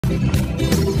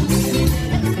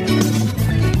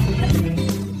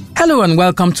Hello and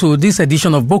welcome to this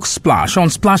edition of Book Splash on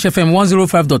Splash FM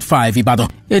 105.5 Ibadan.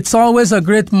 It's always a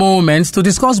great moment to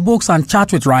discuss books and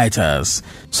chat with writers.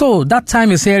 So that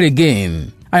time is here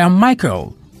again. I am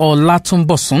Michael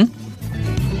Olatunbosun.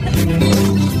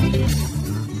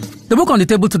 The book on the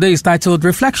table today is titled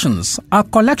Reflections, a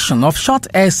collection of short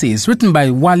essays written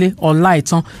by Wale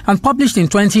Olaitan and published in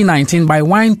 2019 by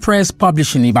Wine Press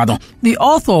Publishing Ibadan. The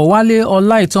author, Wale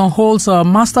Olaitan, holds a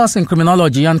Master's in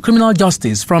Criminology and Criminal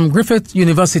Justice from Griffith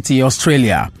University,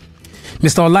 Australia.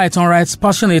 Mr. Olaitan writes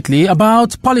passionately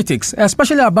about politics,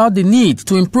 especially about the need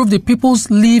to improve the people's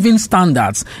living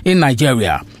standards in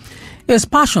Nigeria. His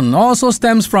passion also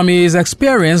stems from his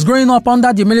experience growing up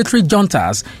under the military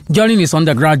juntas during his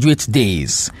undergraduate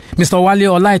days. Mr.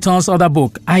 Wale Olaitan's other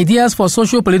book, Ideas for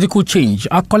Socio-Political Change,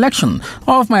 a collection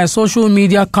of my social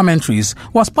media commentaries,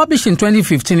 was published in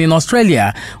 2015 in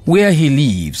Australia, where he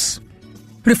lives.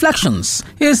 Reflections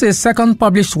is his second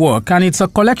published work, and it's a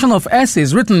collection of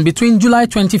essays written between July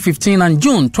 2015 and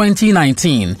June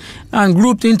 2019 and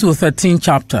grouped into 13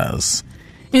 chapters.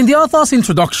 In the author's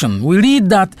introduction, we read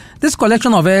that this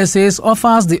collection of essays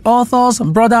offers the author's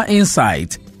broader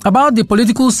insight about the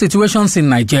political situations in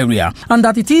Nigeria, and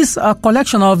that it is a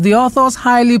collection of the author's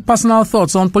highly personal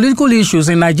thoughts on political issues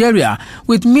in Nigeria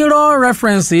with mirror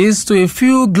references to a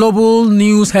few global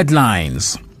news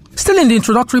headlines. Still in the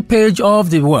introductory page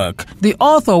of the work, the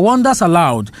author wonders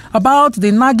aloud about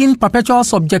the nagging perpetual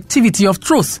subjectivity of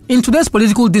truth in today's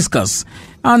political discourse,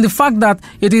 and the fact that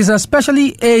it is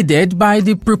especially aided by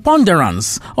the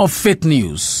preponderance of fake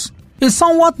news. It's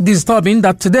somewhat disturbing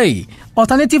that today,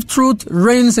 alternative truth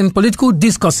reigns in political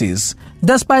discourses,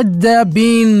 despite there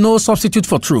being no substitute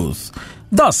for truth.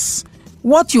 Thus,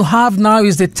 what you have now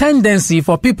is the tendency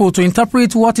for people to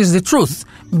interpret what is the truth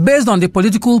based on the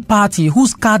political party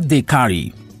whose card they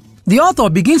carry. The author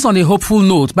begins on a hopeful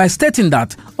note by stating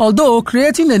that although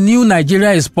creating a new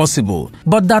Nigeria is possible,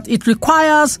 but that it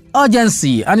requires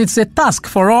urgency and it's a task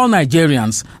for all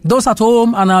Nigerians, those at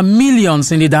home and our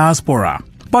millions in the diaspora.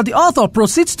 But the author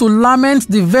proceeds to lament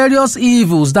the various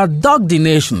evils that dog the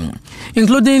nation,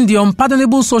 including the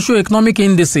unpardonable socio-economic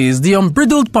indices, the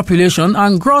unbridled population,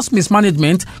 and gross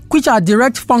mismanagement, which are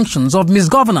direct functions of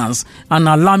misgovernance and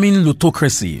alarming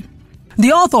plutocracy.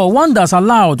 The author wonders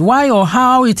aloud why or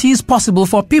how it is possible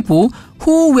for people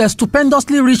who were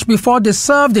stupendously rich before they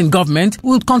served in government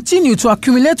would continue to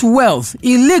accumulate wealth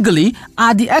illegally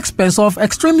at the expense of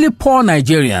extremely poor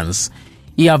Nigerians.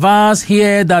 He avers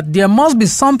here that there must be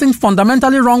something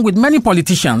fundamentally wrong with many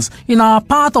politicians in our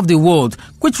part of the world,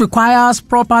 which requires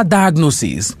proper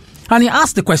diagnosis. And he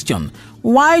asks the question,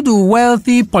 why do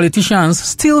wealthy politicians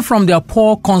steal from their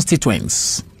poor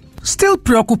constituents? Still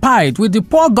preoccupied with the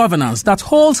poor governance that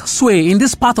holds sway in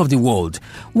this part of the world,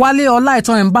 Wale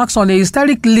Olaitan embarks on a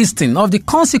hysteric listing of the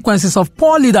consequences of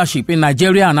poor leadership in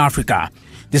Nigeria and Africa.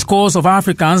 The scores of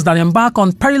Africans that embark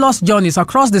on perilous journeys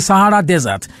across the Sahara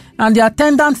Desert and the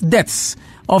attendant deaths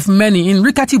of many in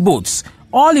rickety boats,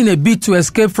 all in a bid to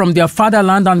escape from their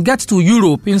fatherland and get to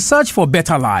Europe in search for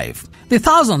better life. The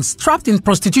thousands trapped in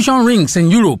prostitution rings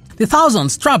in Europe, the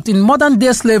thousands trapped in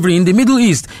modern-day slavery in the Middle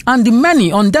East, and the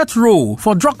many on death row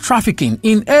for drug trafficking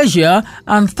in Asia,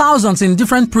 and thousands in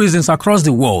different prisons across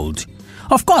the world.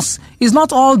 Of course, it's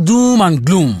not all doom and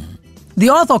gloom. The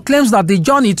author claims that the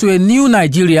journey to a new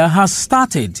Nigeria has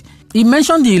started. He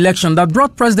mentioned the election that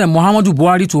brought President Muhammadu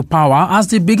Buhari to power as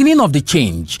the beginning of the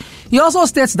change. He also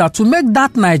states that to make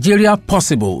that Nigeria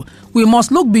possible, we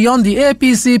must look beyond the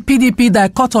APC-PDP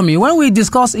dichotomy when we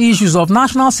discuss issues of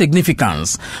national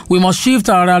significance. We must shift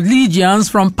our allegiance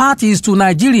from parties to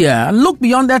Nigeria, look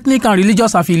beyond ethnic and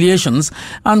religious affiliations,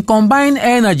 and combine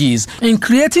energies in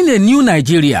creating a new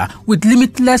Nigeria with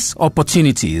limitless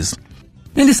opportunities.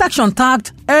 In the section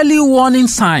tagged Early Warning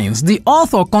Signs, the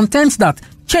author contends that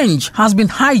change has been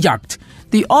hijacked.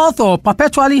 The author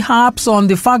perpetually harps on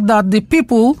the fact that the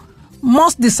people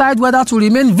must decide whether to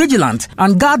remain vigilant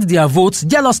and guard their votes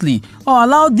jealously or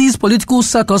allow these political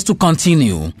circles to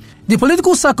continue. The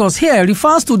political circles here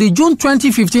refers to the June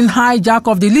 2015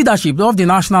 hijack of the leadership of the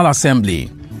National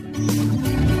Assembly.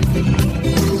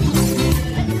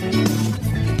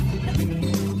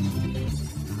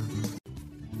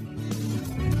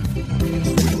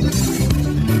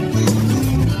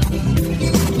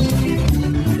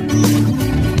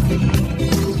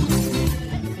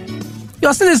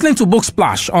 You're still listening to Book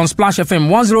Splash on Splash FM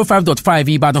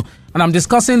 105.5 Ibadan, and I'm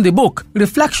discussing the book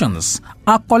Reflections,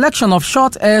 a collection of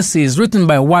short essays written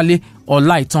by Wale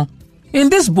Olaitan. In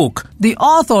this book, the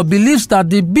author believes that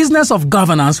the business of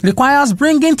governance requires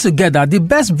bringing together the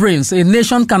best brains a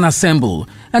nation can assemble,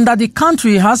 and that the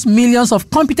country has millions of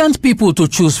competent people to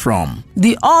choose from.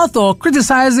 The author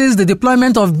criticizes the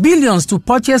deployment of billions to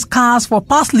purchase cars for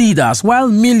past leaders while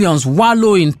millions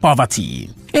wallow in poverty.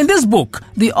 In this book,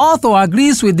 the author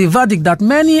agrees with the verdict that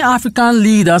many African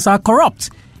leaders are corrupt.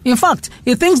 In fact,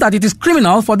 he thinks that it is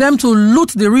criminal for them to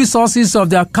loot the resources of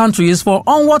their countries for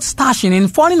onward stashing in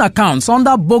foreign accounts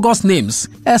under bogus names,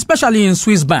 especially in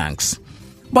Swiss banks.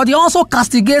 But he also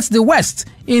castigates the West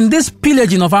in this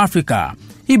pillaging of Africa.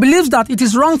 He believes that it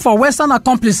is wrong for Western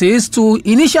accomplices to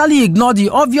initially ignore the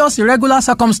obvious irregular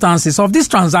circumstances of these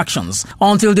transactions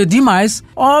until the demise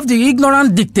of the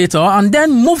ignorant dictator and then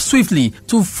move swiftly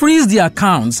to freeze the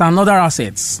accounts and other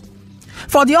assets.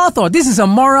 For the author, this is a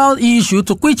moral issue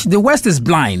to which the West is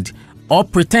blind or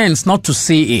pretends not to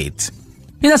see it.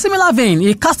 In a similar vein,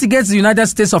 he castigates the United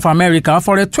States of America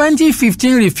for a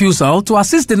 2015 refusal to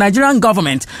assist the Nigerian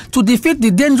government to defeat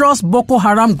the dangerous Boko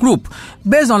Haram group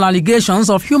based on allegations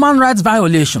of human rights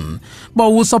violation, but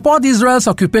will support Israel's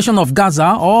occupation of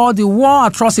Gaza or the war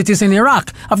atrocities in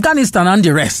Iraq, Afghanistan, and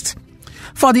the rest.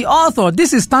 For the author,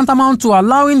 this is tantamount to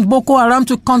allowing Boko Haram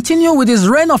to continue with his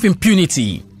reign of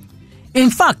impunity. In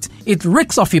fact, it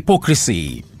reeks of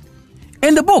hypocrisy.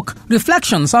 In the book,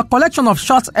 Reflections, a collection of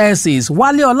short essays,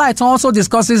 Wale Olaitan also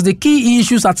discusses the key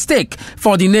issues at stake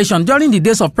for the nation during the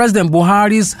days of President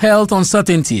Buhari's health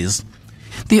uncertainties.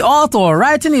 The author,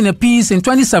 writing in a piece in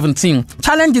 2017,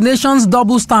 challenged the nation's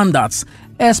double standards,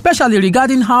 especially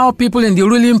regarding how people in the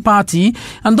ruling party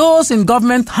and those in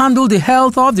government handle the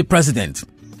health of the president.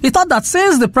 He thought that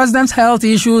since the president's health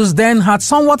issues then had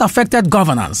somewhat affected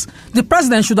governance, the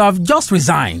president should have just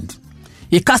resigned.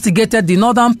 He castigated the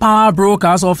northern power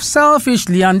brokers of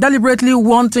selfishly and deliberately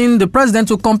wanting the president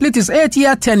to complete his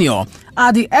 8-year tenure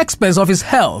at the expense of his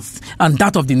health and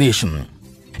that of the nation.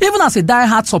 Even as a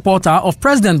die-hard supporter of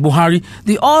President Buhari,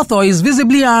 the author is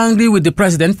visibly angry with the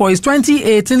president for his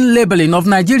 2018 labeling of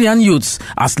Nigerian youths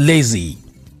as lazy.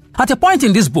 At a point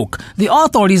in this book, the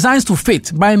author resigns to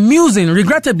fate by musing,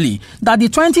 regrettably, that the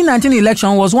 2019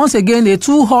 election was once again a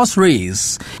two-horse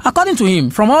race. According to him,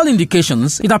 from all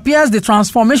indications, it appears the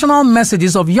transformational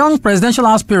messages of young presidential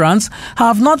aspirants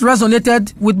have not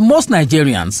resonated with most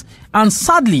Nigerians. And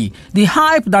sadly, the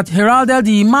hype that heralded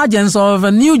the emergence of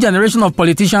a new generation of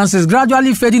politicians is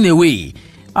gradually fading away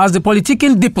as the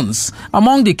politicking deepens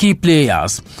among the key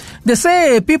players. They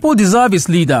say people deserve its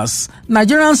leaders.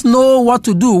 Nigerians know what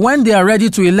to do when they are ready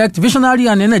to elect visionary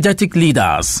and energetic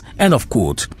leaders. End of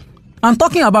quote. And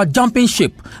talking about jumping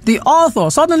ship, the author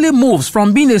suddenly moves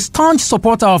from being a staunch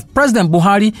supporter of President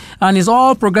Buhari and his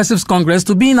All Progressives Congress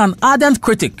to being an ardent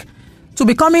critic, to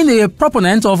becoming a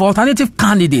proponent of alternative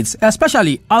candidates,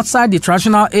 especially outside the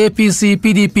traditional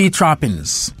APC-PDP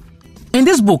trappings. In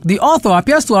this book, the author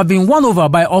appears to have been won over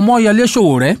by Omoyele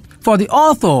Sowore, for the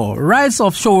author writes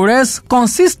of Sowore's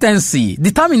consistency,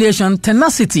 determination,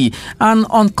 tenacity, and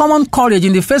uncommon courage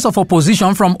in the face of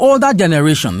opposition from older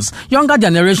generations, younger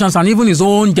generations, and even his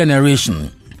own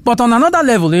generation. But on another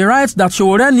level, he writes that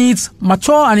Sowore needs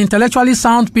mature and intellectually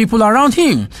sound people around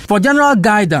him for general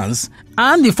guidance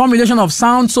and the formulation of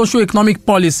sound socio-economic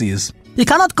policies. He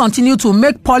cannot continue to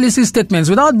make policy statements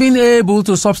without being able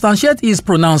to substantiate his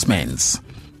pronouncements.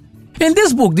 In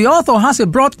this book, the author has a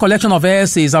broad collection of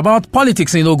essays about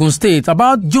politics in Ogun State,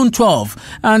 about June 12,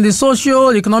 and the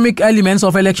socio-economic elements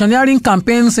of electioneering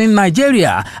campaigns in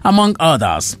Nigeria, among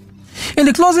others. In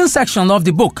the closing section of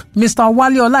the book, Mr.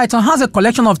 Wale Olaitan has a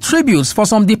collection of tributes for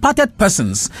some departed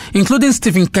persons, including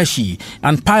Stephen Keshi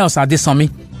and Pius Adesomi.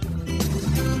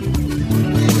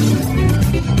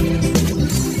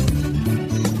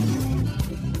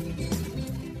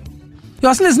 You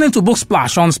are still listening to Book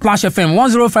Splash on Splash FM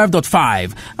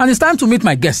 105.5, and it's time to meet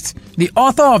my guest, the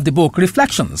author of the book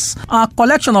Reflections, a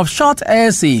collection of short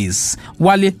essays,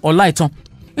 Wale Olaitan.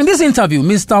 In this interview,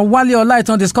 Mr. Wale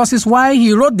Olaitan discusses why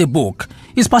he wrote the book,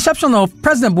 his perception of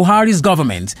President Buhari's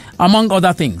government, among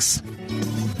other things.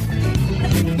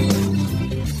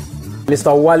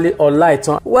 Mr. Wale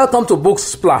Olaitan, welcome to Book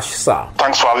Splash, sir.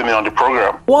 Thanks for having me on the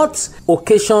program. What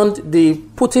occasioned the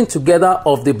putting together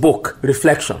of the book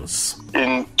Reflections?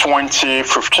 In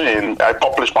 2015, I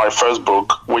published my first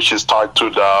book, which is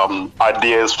titled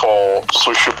Ideas for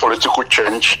Socio-Political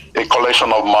Change, a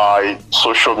collection of my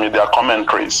social media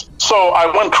commentaries. So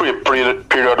I went through a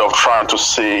period of trying to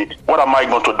see what am I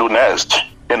going to do next,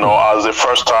 as a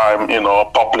first-time,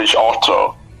 published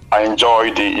author. I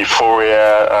enjoy the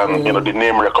euphoria and, the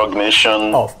name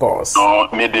recognition. Of course.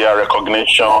 Media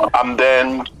recognition. And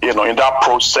then, in that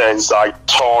process, I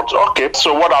thought, okay,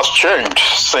 so what has changed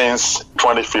since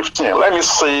 2015? Let me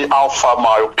see how far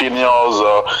my opinions,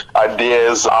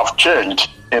 ideas have changed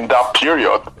in that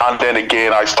period. And then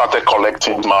again, I started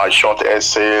collecting my short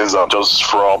essays just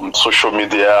from social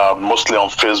media, mostly on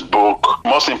Facebook.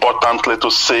 Most importantly,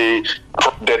 to see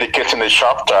dedicating a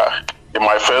chapter in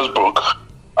my Facebook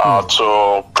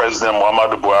to President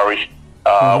Muhammadu Buhari,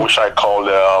 which I call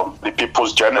the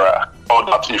People's General. All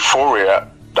that euphoria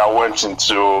that went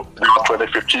into the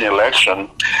 2015 election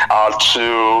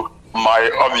to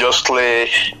my obviously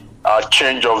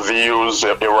change of views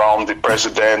around the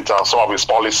president and some of his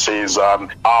policies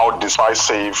and how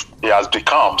decisive he has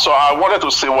become. So I wanted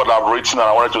to see what I've written, and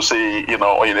I wanted to see, in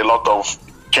a lot of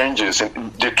changes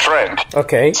in the trend.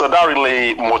 Okay. So that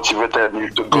really motivated me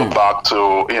to go back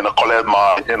to, collect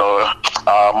my,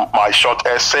 my short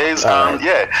essays. And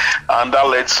that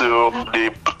led to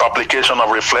the publication of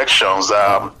Reflections,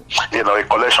 a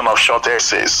collection of short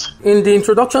essays. In the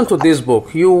introduction to this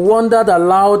book, you wondered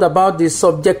aloud about the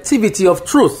subjectivity of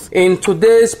truth in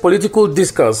today's political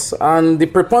discourse and the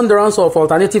preponderance of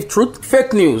alternative truth,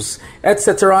 fake news,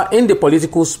 etc. in the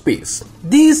political space.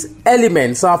 These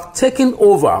elements have taken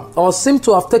over or seem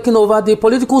to have taken over the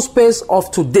political space of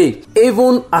today,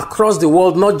 even across the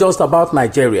world, not just about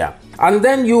Nigeria. And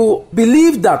then you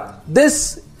believe that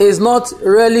this is not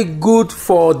really good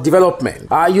for development.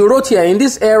 You wrote here, in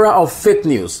this era of fake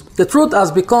news, the truth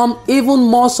has become even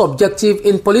more subjective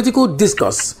in political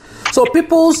discourse. So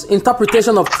people's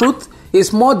interpretation of truth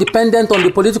is more dependent on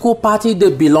the political party they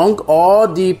belong or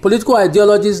the political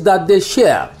ideologies that they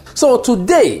share. So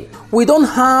today, we don't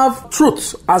have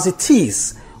truth as it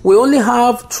is. We only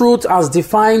have truth as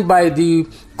defined by the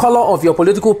color of your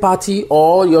political party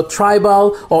or your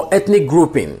tribal or ethnic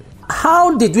grouping.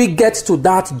 How did we get to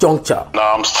that juncture?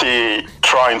 Now I'm still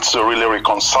trying to really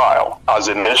reconcile as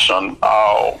a nation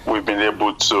how we've been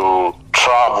able to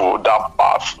travel that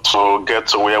path to get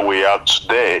to where we are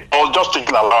today. I was just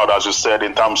thinking aloud, as you said,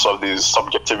 in terms of the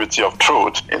subjectivity of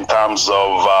truth, in terms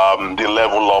of the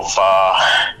level of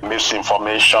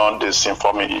misinformation,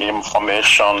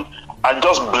 disinformation, and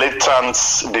just blatant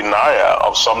denial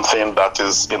of something that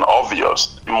is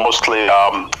obvious, mostly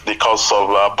because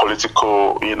of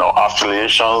political,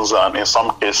 affiliations, and in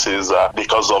some cases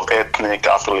because of ethnic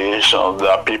affiliations,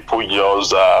 that people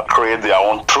just create their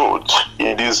own truth.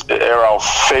 In this era of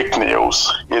fake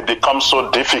news, it becomes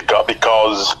so difficult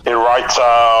because a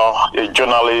writer, a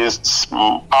journalist,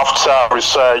 after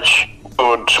research,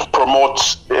 would promote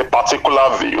a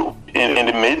particular view in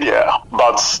the media,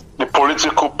 but the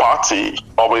political party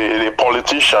or the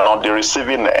politician on the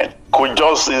receiving end could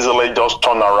just easily just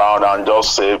turn around and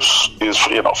just say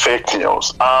it's fake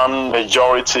news. And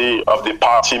majority of the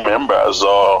party members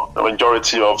or the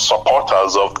majority of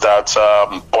supporters of that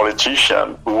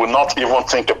politician will not even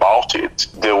think about it.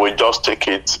 They will just take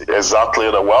it exactly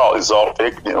it's all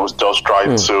fake news, just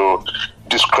trying to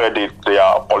discredit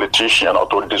their politician or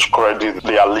to discredit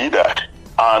their leader.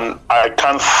 And I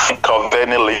can't think of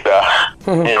any leader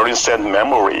in recent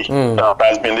memory that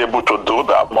has been able to do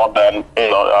that more than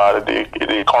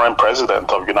the current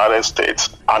president of the United States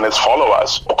and his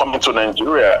followers. Coming to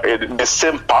Nigeria, the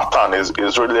same pattern is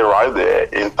really right there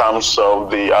in terms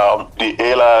of the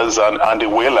hailers and the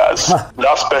wailers.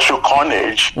 That special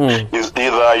coinage is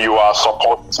either you are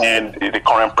supporting the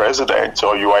current president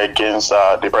or you are against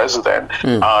the president.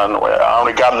 And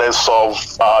regardless of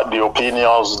the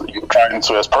opinions you're trying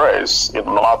to express, no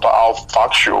matter how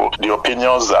factual the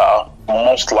opinions are,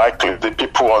 most likely the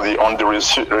people on the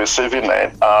receiving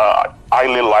end are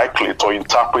highly likely to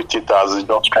interpret it as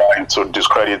just trying to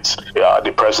discredit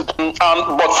the president.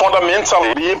 But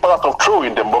fundamentally, the impact of truth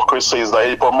in democracy is that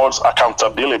it promotes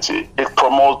accountability. It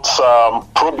promotes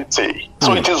probity.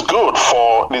 So it is good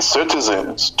for the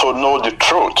citizens to know the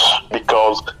truth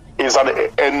because it's an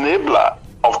enabler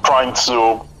of trying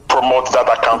to promote that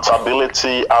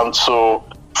accountability and to,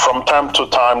 from time to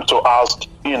time, to ask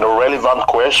relevant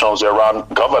questions around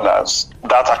governance.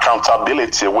 That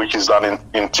accountability, which is an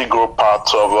integral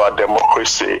part of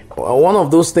democracy. One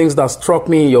of those things that struck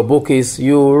me in your book is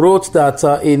you wrote that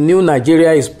a new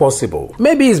Nigeria is possible.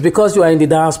 Maybe it's because you are in the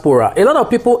diaspora. A lot of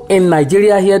people in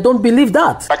Nigeria here don't believe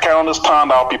that. I can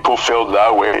understand how people feel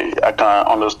that way. I can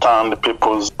understand the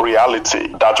people's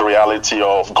reality, that reality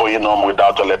of going home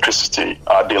without electricity.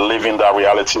 They live in that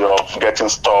reality of getting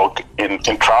stuck in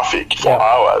traffic for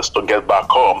hours to get back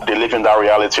home. They live in that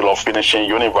reality of finishing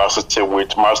university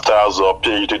with master's or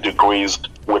PhD degrees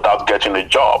without getting a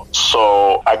job.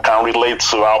 So I can relate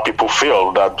to how people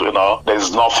feel that,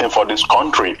 there's nothing for this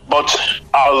country. But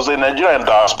as a Nigerian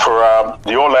diaspora,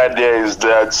 the whole idea is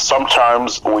that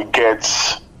sometimes we get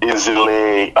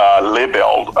easily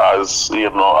labeled as,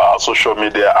 social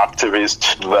media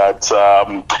activists, that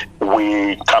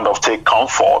we kind of take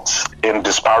comfort in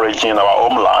disparaging our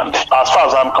homeland. As far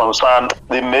as I'm concerned,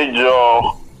 the major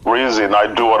reason I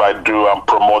do what I do and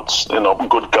promote,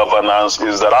 good governance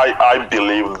is that I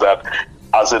believe that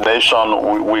as a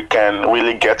nation, we can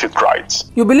really get it right.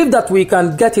 You believe that we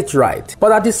can get it right,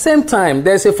 but at the same time,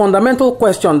 there's a fundamental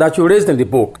question that you raised in the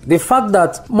book. The fact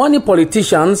that many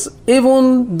politicians,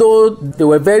 even though they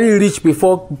were very rich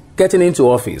before getting into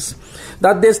office,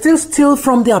 that they still steal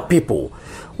from their people.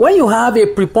 When you have a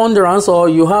preponderance or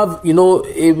you have, a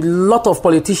lot of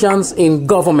politicians in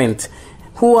government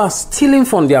who are stealing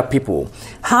from their people,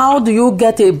 how do you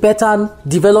get a better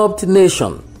developed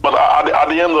nation? But at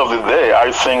the end of the day,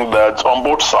 I think that on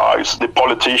both sides, the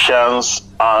politicians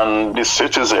and the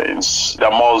citizens,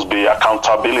 there must be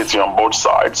accountability on both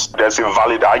sides. There's a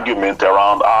valid argument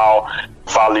around how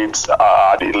valid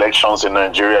are the elections in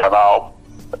Nigeria and how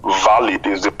valid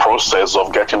is the process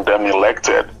of getting them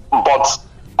elected. But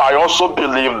I also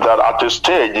believe that at a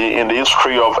stage in the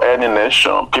history of any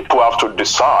nation, people have to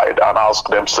decide and ask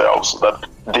themselves that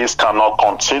this cannot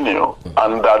continue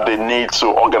and that they need to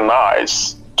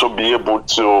organize to be able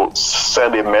to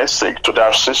send a message to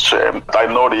their system. I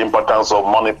know the importance of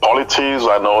money politics.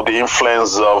 I know the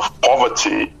influence of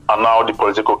poverty, and now the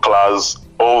political class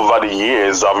over the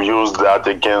years have used that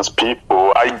against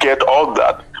people. I get all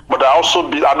that. But I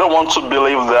don't want to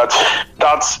believe that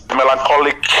that's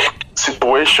melancholic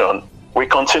situation will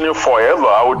continue forever.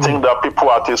 I would think that people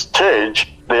at this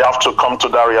stage, they have to come to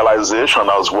that realization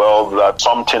as well that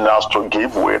something has to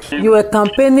give way. You were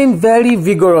campaigning very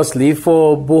vigorously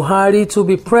for Buhari to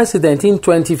be president in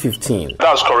 2015.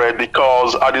 That's correct,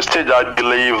 because at this stage I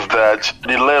believe that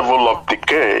the level of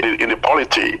decay in the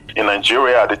polity in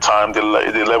Nigeria at the time, the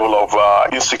level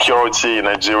of insecurity in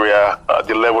Nigeria,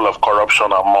 the level of corruption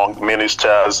among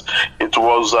ministers, it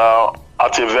was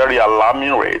at a very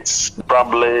alarming rate,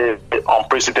 probably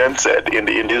unprecedented in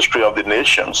the history of the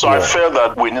nation. So I felt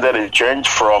that we needed a change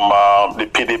from the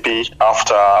PDP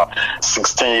after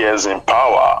 16 years in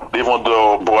power. Even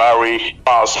though Buhari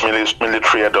passed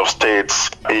military head of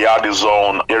states, he had his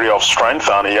own area of strength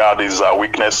and he had his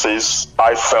weaknesses.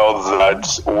 I felt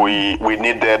that we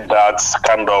needed that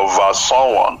kind of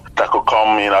someone that could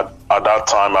come in at that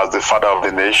time as the father of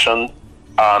the nation,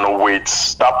 and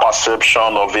with that perception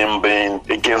of him being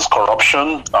against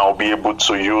corruption, I'll be able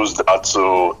to use that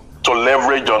to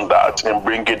leverage on that and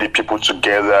bringing the people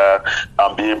together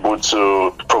and be able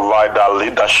to provide that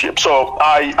leadership. So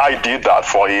I did that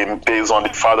for him based on the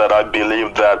fact that I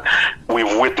believe that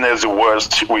we've witnessed the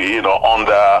worst,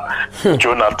 under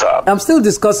Jonathan. I'm still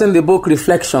discussing the book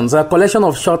Reflections, a collection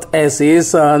of short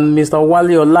essays, and Mr.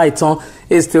 Wale Olaitan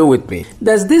is still with me.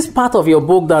 There's this part of your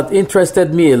book that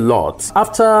interested me a lot.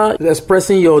 After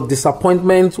expressing your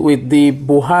disappointment with the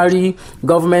Buhari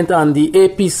government and the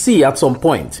APC at some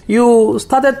point, you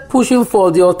started pushing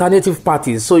for the alternative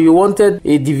parties. So you wanted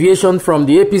a deviation from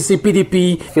the APC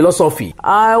PDP philosophy.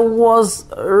 I was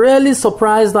really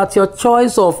surprised at your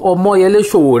choice of Omoyele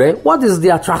Sowore. What is the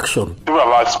attraction? People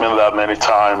have asked me that many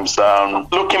times.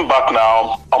 Looking back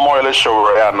now, Omoyele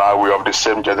Sowore and I were of the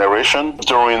same generation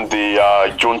during the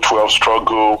June 12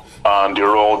 struggle and the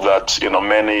role that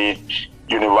many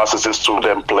university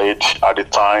student played at the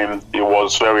time. He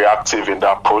was very active in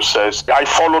that process. I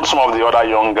followed some of the other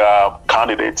younger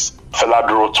candidates, Fela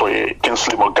Durotoye,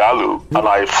 Kingsley Moghalu, and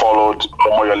I followed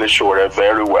Omoyele Sowore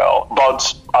very well.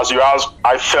 But as you asked,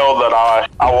 I felt that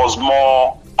I was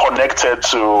more connected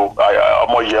to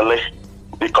Omoyele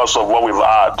because of what we've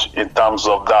had in terms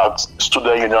of that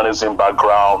student unionism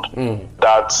background,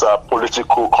 that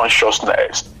political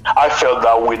consciousness. I felt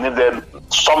that we needed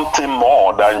something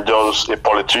more than just a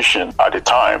politician at the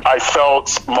time. I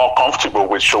felt more comfortable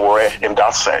with Sowore in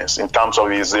that sense, in terms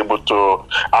of he's able to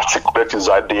articulate his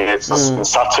ideas in a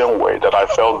certain way, that I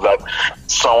felt that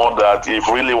someone that if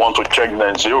really want to change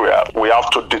Nigeria, we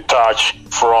have to detach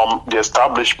from the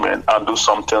establishment and do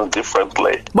something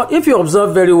differently. But if you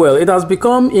observe very well, it has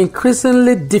become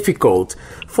increasingly difficult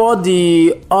for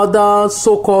the other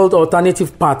so-called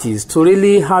alternative parties to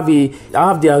really have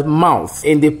their mouth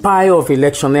in the pie of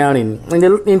electioneering.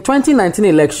 In 2019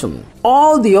 election,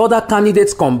 all the other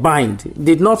candidates combined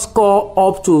did not score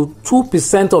up to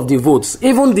 2% of the votes.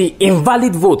 Even the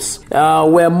invalid votes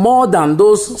were more than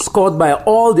those scored by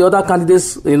all the other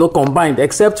candidates, combined,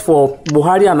 except for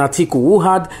Buhari and Atiku, who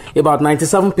had about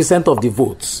 97% of the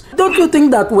votes. Don't you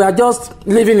think that we are just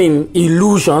living in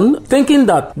illusion, thinking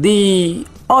that the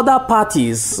other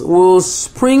parties will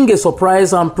spring a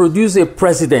surprise and produce a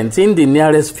president in the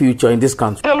nearest future in this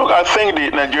country? Yeah, look, I think the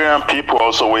Nigerian people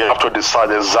also, we have to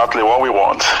decide exactly what we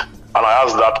want. And I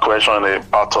asked that question in a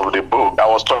part of the book. I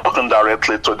was talking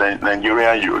directly to the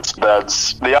Nigerian youth that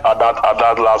they are at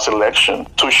that last election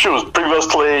to choose.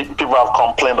 Previously, people have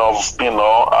complained of,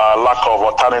 lack of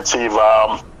alternative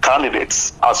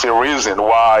candidates as a reason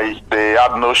why they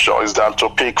had no choice than to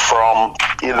pick from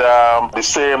either the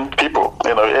same people,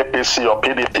 APC or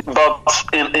PDP. But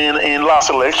in last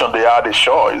election, they had a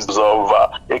choice of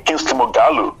a Kingsley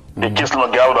Moghalu. A Kingsley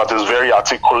Moghalu that is very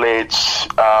articulate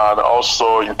and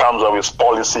also in terms of his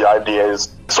policy ideas.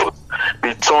 So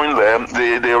between them,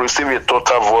 they received a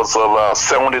total votes of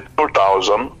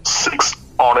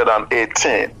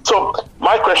 72,618. So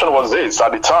my question was this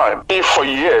at the time: if for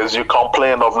years you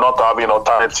complained of not having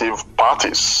alternative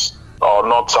parties or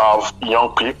not have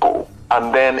young people,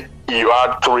 and then you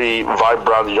had three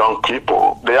vibrant young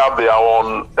people, they have their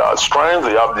own strengths,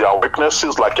 they have their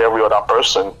weaknesses like every other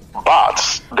person.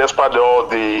 But despite all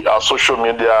the social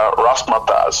media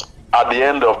razzmatazz, at the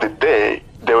end of the day,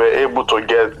 they were able to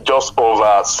get just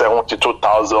over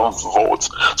 72,000 votes.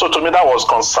 So to me, that was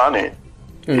concerning.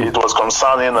 It was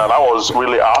concerning, and I was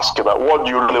really asking, what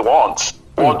do you really want?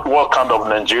 What kind of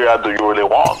Nigeria do you really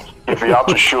want? If you have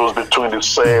to choose between the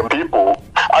same people,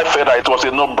 I felt that it was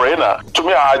a no-brainer. To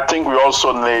me, I think we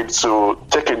also need to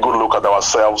take a good look at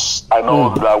ourselves. I know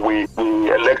that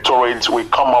the electorate, we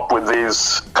come up with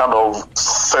this kind of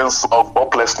sense of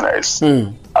hopelessness,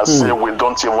 as if we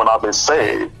don't even have a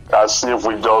say, as if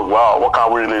we just, what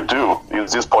can we really do?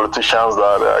 It's these politicians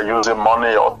that are using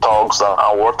money or thugs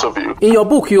and what have you. In your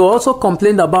book, you also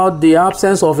complained about the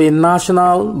absence of a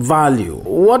national value.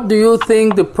 What do you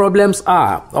think the problems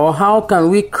are, or how can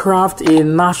we craft a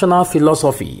national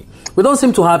philosophy? We don't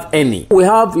seem to have any. We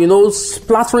have,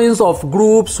 splatterings of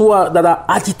groups that are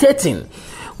agitating.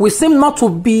 We seem not to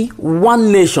be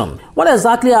one nation. What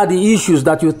exactly are the issues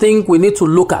that you think we need to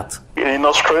look at? In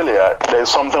Australia, there is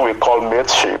something we call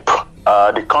mateship.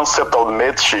 The concept of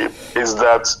mateship is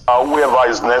that whoever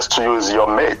is next to you is your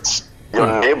mate. Your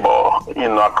neighbor,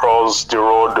 across the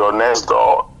road or next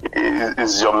door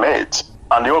is your mate.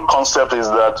 And the whole concept is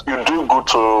that you do good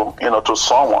to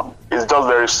someone. It's just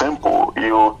very simple.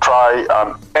 You try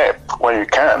and help when you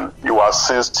can. You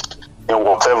assist in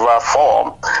whatever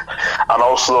form. And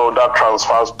also that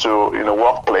transfers to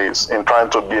workplace in trying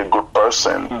to be a good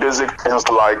person. Basic things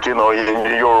like, in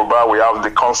Yoruba, we have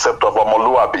the concept of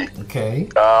omoluabi,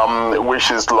 which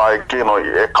is like,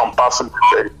 a compassing,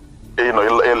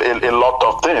 a lot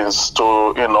of things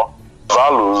to,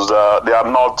 values. They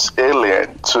are not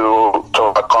alien to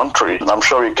a country. And I'm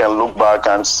sure we can look back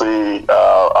and see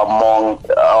among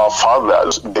our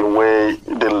fathers the way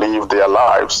they live their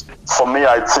lives. For me,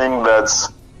 I think that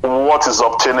what is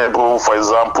obtainable, for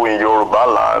example, in Yoruba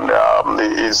land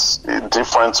is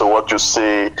different to what you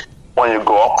see when you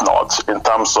go up north in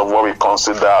terms of what we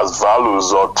consider as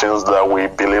values or things that we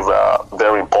believe are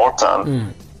very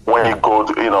important. When you go,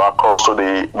 across to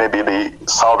maybe the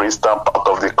southeastern part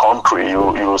of the country,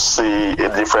 you see a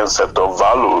different set of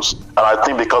values. And I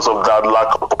think because of that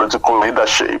lack of political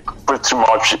leadership, pretty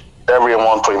much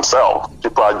everyone for himself.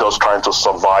 People are just trying to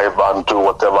survive and do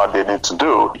whatever they need to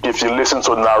do. If you listen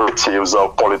to narratives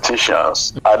of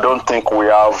politicians, I don't think we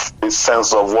have a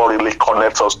sense of what really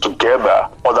connects us together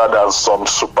other than some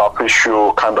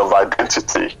superficial kind of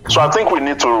identity. So I think we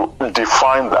need to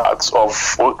define that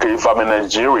of, okay, if I'm a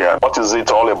Nigerian, what is it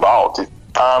all about?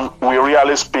 And we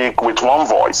really speak with one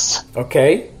voice.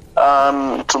 Okay.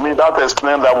 And to me, that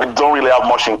explains that we don't really have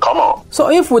much in common. So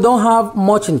if we don't have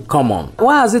much in common,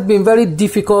 why has it been very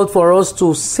difficult for us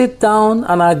to sit down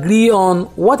and agree on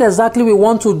what exactly we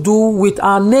want to do with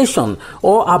our nation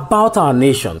or about our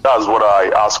nation? That's what I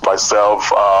ask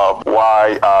myself.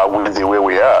 Why are we the way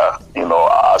we are,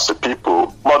 as a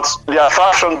people? But the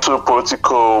attraction to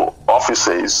political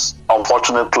offices,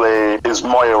 unfortunately, is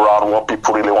more around what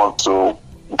people really want to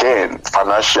gain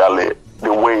financially.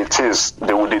 The way it is,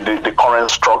 the current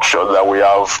structure that we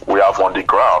have on the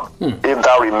ground. If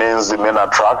that remains the main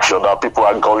attraction, that people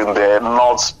are going there,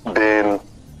 not being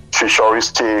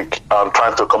futuristic and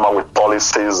trying to come up with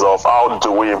policies of how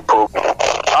do we improve,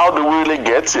 how do we really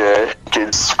get here?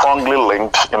 It's strongly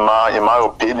linked, in my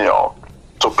opinion,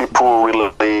 to people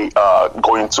really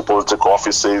going to political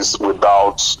offices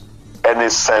without any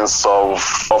sense of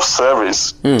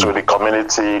service to the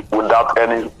community, without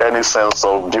any sense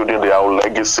of building their own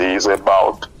legacies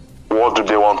about what do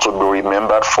they want to be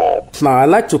remembered for. Now, I'd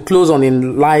like to close on a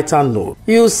lighter note.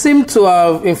 You seem to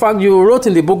have, in fact, you wrote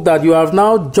in the book that you have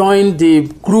now joined the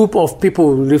group of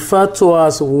people referred to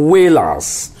as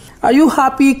whalers. Are you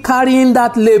happy carrying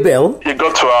that label? You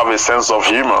got to have a sense of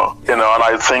humor, and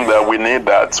I think that we need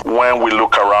that when we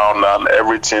look around and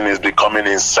everything is becoming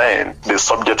insane. The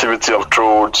subjectivity of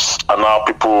truths, and how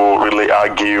people really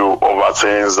argue over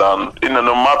things, and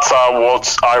no matter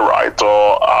what I write,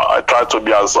 or I try to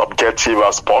be as objective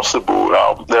as possible.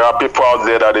 There are people out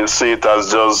there that they see it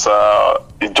as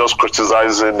just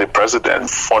criticizing the president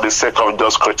for the sake of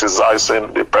just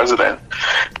criticizing the president,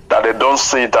 that they don't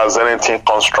see it as anything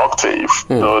constructive.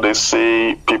 They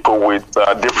see people with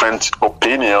different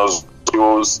opinions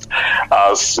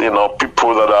as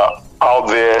people that are out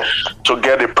there to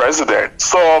get the president.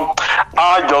 So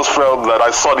I just felt that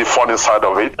I saw the funny side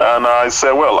of it, and I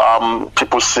said, well,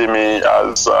 people see me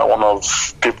as one of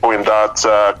people in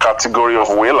that category of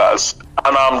whalers,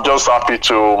 and I'm just happy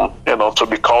to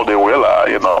be called a whaler.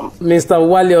 Mr.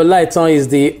 Wale Olaitan is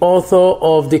the author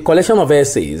of the collection of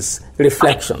essays,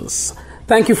 Reflections.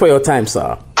 Thank you for your time,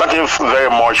 sir. Thank you very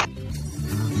much.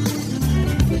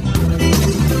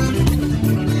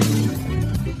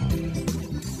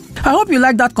 I hope you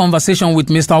liked that conversation with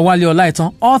Mr. Wale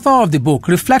Olaitan, author of the book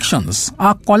Reflections,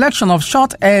 a collection of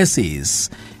short essays.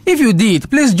 If you did,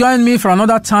 please join me for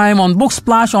another time on Book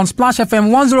Splash on Splash FM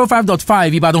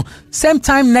 105.5 Ibadan, same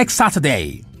time next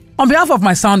Saturday. On behalf of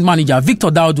my sound manager, Victor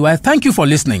Daudu, I thank you for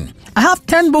listening. I have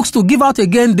 10 books to give out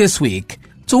again this week.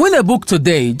 To win a book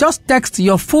today, just text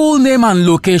your full name and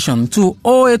location to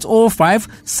 0805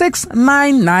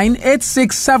 699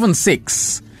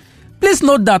 8676. Please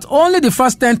note that only the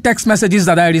first 10 text messages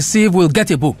that I receive will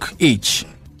get a book each.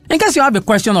 In case you have a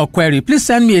question or query, please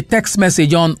send me a text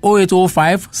message on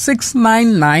 0805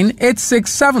 699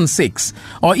 8676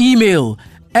 or email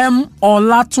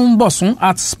Olatunbosun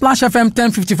at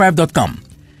splashfm1055.com.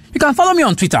 You can follow me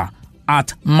on Twitter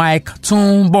at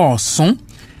MikeTunbosun.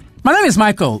 My name is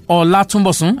Michael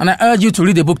Olatunbosun, and I urge you to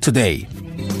read the book today.